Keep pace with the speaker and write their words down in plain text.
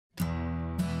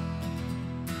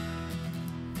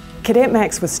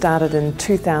Cadetmax was started in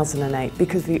 2008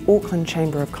 because the Auckland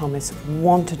Chamber of Commerce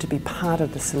wanted to be part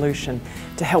of the solution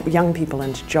to help young people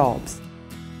into jobs.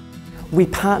 We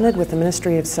partnered with the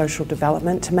Ministry of Social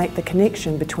Development to make the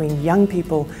connection between young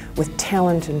people with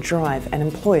talent and drive and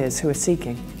employers who are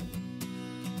seeking.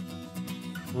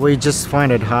 We just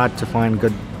find it hard to find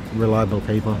good, reliable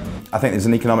people. I think there's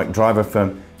an economic driver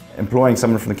for employing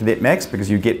someone from the Cadetmax because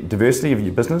you get diversity of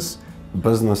your business.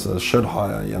 Businesses should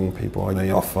hire young people.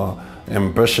 They offer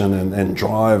ambition and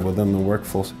drive within the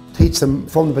workforce. Teach them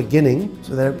from the beginning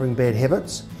so they don't bring bad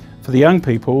habits. For the young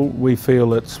people, we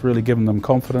feel it's really given them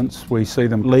confidence. We see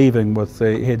them leaving with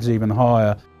their heads even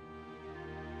higher.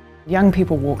 Young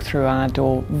people walk through our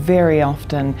door very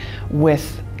often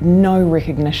with no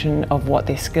recognition of what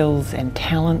their skills and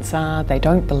talents are. They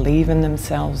don't believe in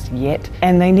themselves yet,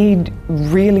 and they need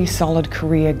really solid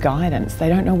career guidance. They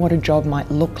don't know what a job might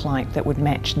look like that would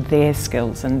match their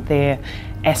skills and their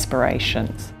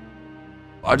aspirations.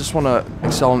 I just want to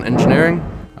excel in engineering.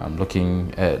 I'm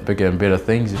looking at bigger and better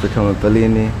things. Become a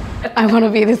billionaire. I want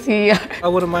to be the CEO. I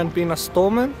wouldn't mind being a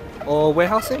storeman or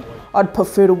warehousing. I'd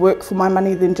prefer to work for my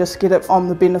money than just get it on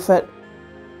the benefit.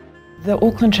 The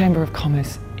Auckland Chamber of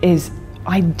Commerce is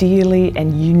ideally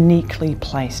and uniquely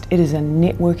placed. It is a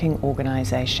networking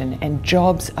organisation and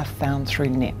jobs are found through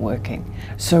networking.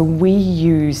 So we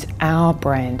use our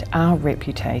brand, our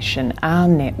reputation, our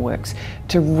networks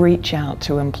to reach out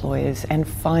to employers and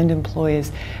find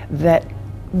employers that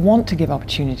want to give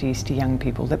opportunities to young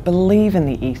people, that believe in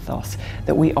the ethos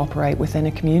that we operate within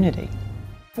a community.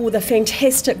 For the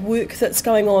fantastic work that's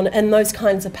going on in those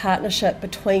kinds of partnership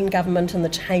between government and the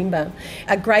Chamber.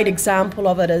 A great example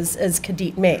of it is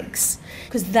Cadetmax,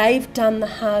 because they've done the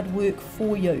hard work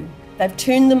for you. They've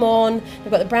turned them on,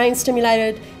 they've got the brain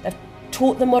stimulated, they've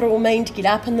taught them what it will mean to get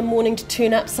up in the morning to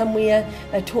turn up somewhere,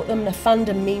 they've taught them the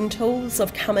fundamentals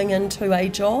of coming into a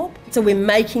job. So we're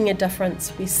making a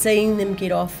difference, we're seeing them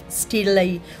get off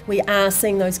steadily, we are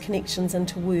seeing those connections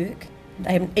into work.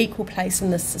 They have an equal place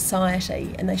in this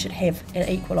society and they should have an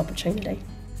equal opportunity.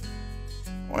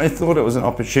 I thought it was an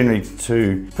opportunity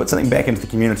to put something back into the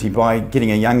community by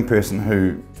getting a young person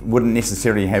who wouldn't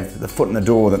necessarily have the foot in the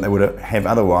door that they would have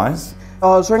otherwise. I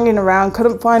was ringing around,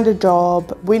 couldn't find a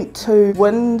job, went to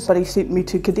WINS, but he sent me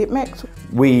to Cadetmax.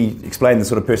 We explained the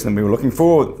sort of person that we were looking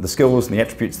for, the skills and the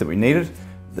attributes that we needed,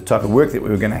 the type of work that we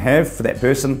were going to have for that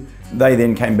person. They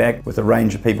then came back with a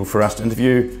range of people for us to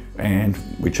interview and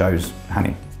we chose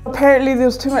Honey. Apparently there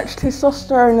was too much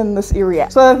testosterone in this area,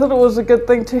 so I thought it was a good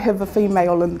thing to have a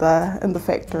female in the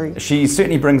factory. She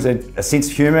certainly brings a sense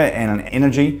of humour and an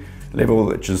energy level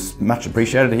which is much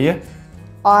appreciated here.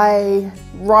 I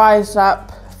rise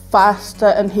up faster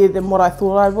in here than what I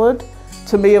thought I would.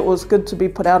 To me it was good to be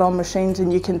put out on machines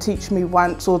and you can teach me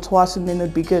once or twice and then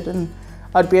it'd be good and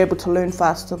I'd be able to learn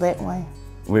faster that way.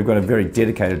 We've got a very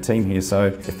dedicated team here, so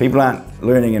if people aren't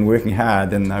learning and working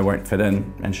hard, then they won't fit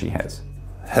in, and she has.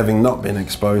 Having not been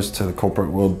exposed to the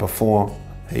corporate world before,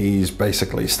 he's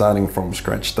basically starting from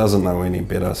scratch, doesn't know any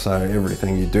better, so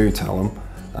everything you do tell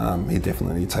him, he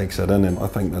definitely takes it in, and I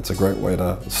think that's a great way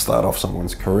to start off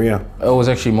someone's career. It was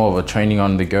actually more of a training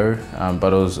on the go,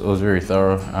 but it was very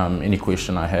thorough. Any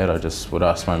question I had, I just would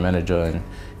ask my manager and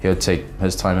he would take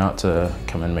his time out to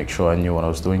come and make sure I knew what I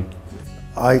was doing.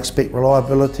 I expect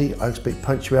reliability, I expect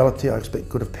punctuality, I expect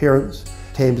good appearance.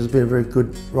 Tams has been a very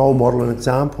good role model and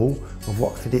example of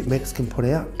what Cadetmax can put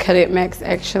out. Cadetmax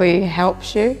actually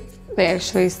helps you. They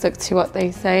actually stick to what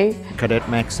they say.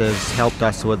 Cadetmax has helped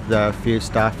us with the few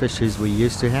staff issues we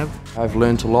used to have. I've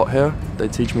learned a lot here. They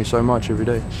teach me so much every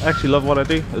day. I actually love what I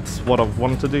do. It's what I've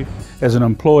wanted to do. As an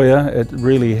employer, it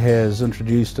really has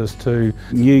introduced us to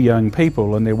new young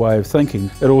people and their way of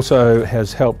thinking. It also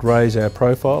has helped raise our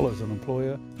profile as an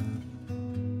employer.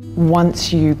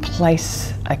 Once you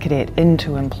place a cadet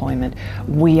into employment,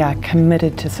 we are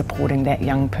committed to supporting that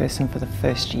young person for the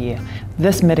first year.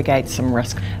 This mitigates some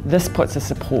risk. This puts a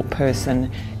support person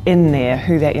in there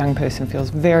who that young person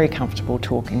feels very comfortable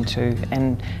talking to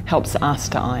and helps us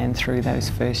to iron through those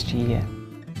first year.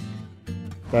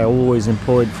 They're always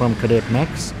employed from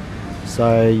Cadetmax,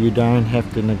 so you don't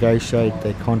have to negotiate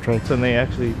their contracts. And they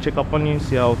actually check up on you,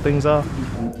 see how things are.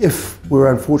 If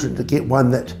we're unfortunate to get one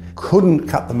that couldn't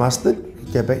cut the mustard,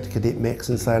 go back to Cadetmax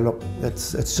and say, look,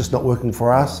 it's just not working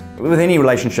for us. With any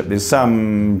relationship, there's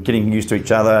some getting used to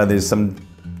each other, there's some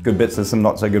good bits, there's some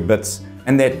not so good bits.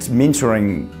 And that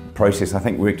mentoring process, I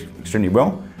think, worked extremely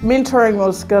well. Mentoring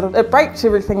was good. It breaks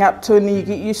everything up too, and then you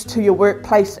get used to your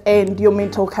workplace and your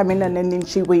mentor coming in and then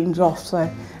she weans off, so,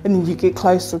 and then you get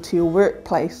closer to your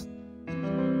workplace.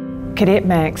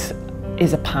 Cadetmax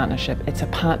is a partnership. It's a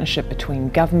partnership between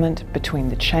government, between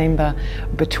the chamber,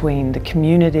 between the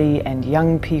community and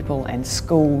young people and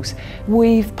schools.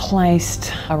 We've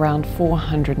placed around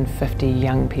 450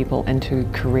 young people into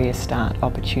career start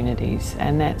opportunities,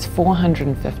 and that's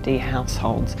 450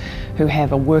 households who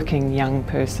have a working young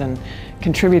person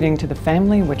contributing to the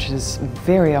family, which is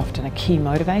very often a key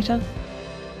motivator.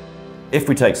 If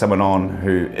we take someone on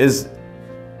who is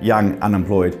young,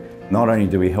 unemployed, not only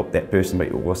do we help that person,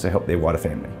 but we also help their wider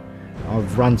family.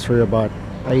 I've run through about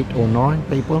 8 or 9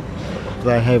 people.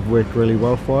 They have worked really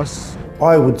well for us.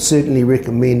 I would certainly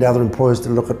recommend other employers to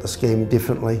look at the scheme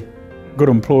differently. Good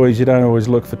employees, you don't always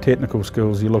look for technical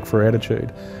skills, you look for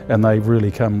attitude, and they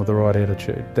really come with the right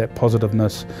attitude. That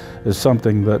positiveness is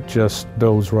something that just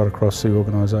builds right across the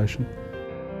organisation.